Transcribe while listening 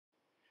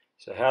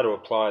So how to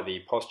apply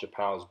the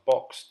PosturePals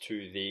box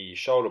to the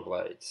shoulder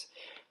blades.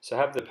 So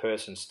have the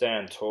person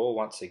stand tall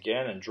once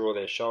again and draw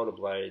their shoulder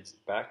blades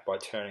back by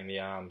turning the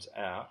arms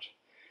out.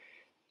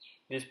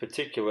 This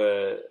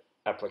particular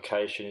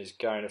application is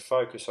going to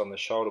focus on the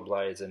shoulder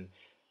blades and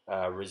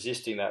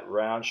resisting that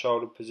round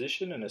shoulder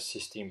position and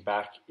assisting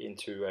back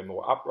into a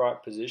more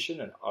upright position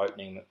and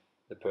opening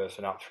the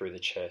person up through the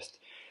chest.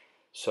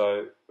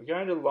 So we're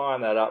going to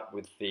line that up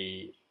with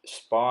the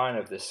spine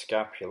of the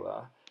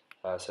scapula,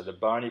 so the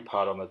bony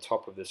part on the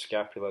top of the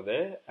scapula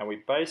there, and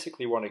we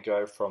basically want to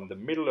go from the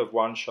middle of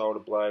one shoulder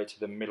blade to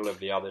the middle of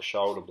the other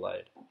shoulder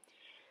blade.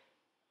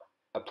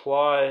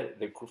 Apply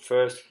the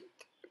first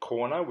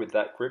corner with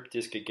that grip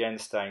disc again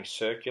staying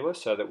circular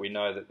so that we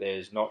know that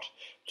there's not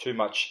too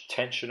much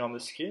tension on the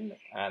skin,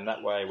 and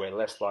that way we're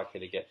less likely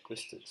to get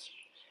blisters.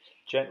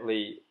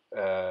 Gently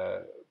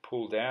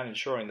pull down,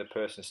 ensuring the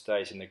person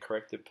stays in the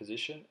corrected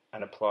position,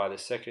 and apply the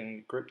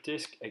second grip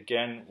disc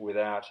again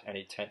without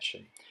any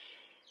tension.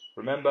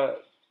 Remember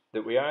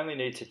that we only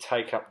need to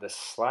take up the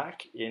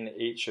slack in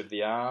each of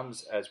the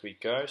arms as we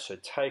go, so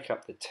take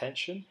up the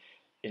tension,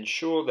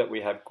 ensure that we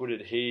have good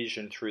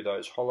adhesion through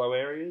those hollow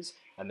areas,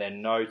 and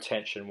then no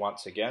tension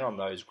once again on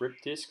those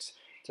grip discs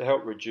to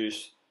help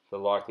reduce the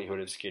likelihood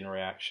of skin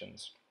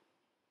reactions.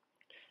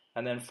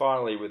 And then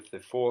finally with the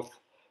fourth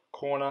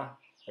corner,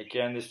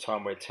 again this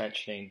time we're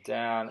tensioning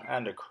down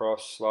and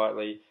across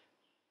slightly,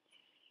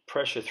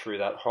 pressure through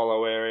that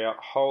hollow area,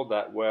 hold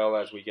that well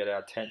as we get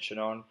our tension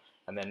on,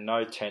 and then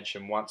no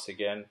tension once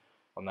again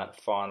on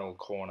that final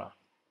corner.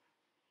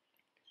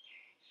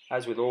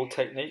 As with all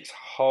techniques,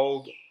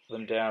 hold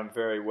them down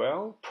very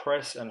well,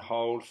 press and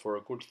hold for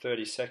a good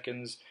 30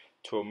 seconds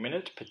to a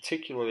minute,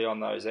 particularly on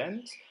those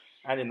ends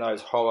and in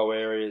those hollow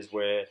areas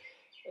where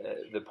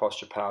the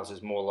PosturePals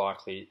is more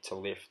likely to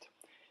lift.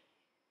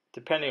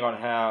 Depending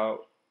on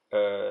how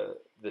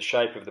the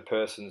shape of the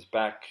person's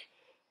back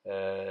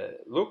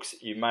looks,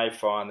 you may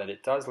find that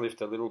it does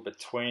lift a little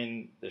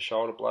between the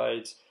shoulder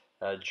blades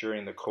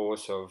during the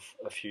course of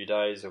a few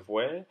days of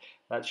wear.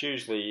 That's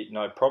usually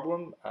no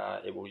problem.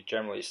 It will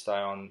generally stay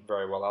on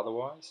very well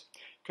otherwise.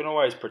 You can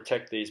always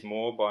protect these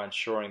more by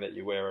ensuring that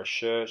you wear a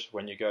shirt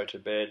when you go to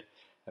bed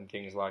and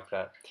things like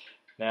that.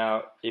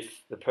 Now,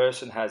 if the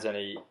person has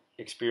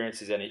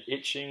experiences any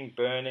itching,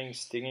 burning,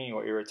 stinging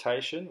or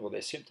irritation, or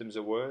their symptoms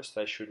are worse,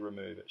 they should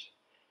remove it.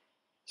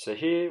 So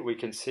here we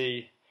can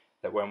see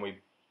that when we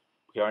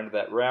go into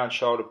that round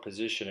shoulder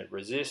position, it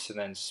resists and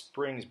then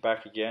springs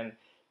back again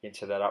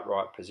into that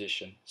upright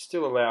position,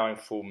 still allowing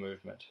full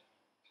movement.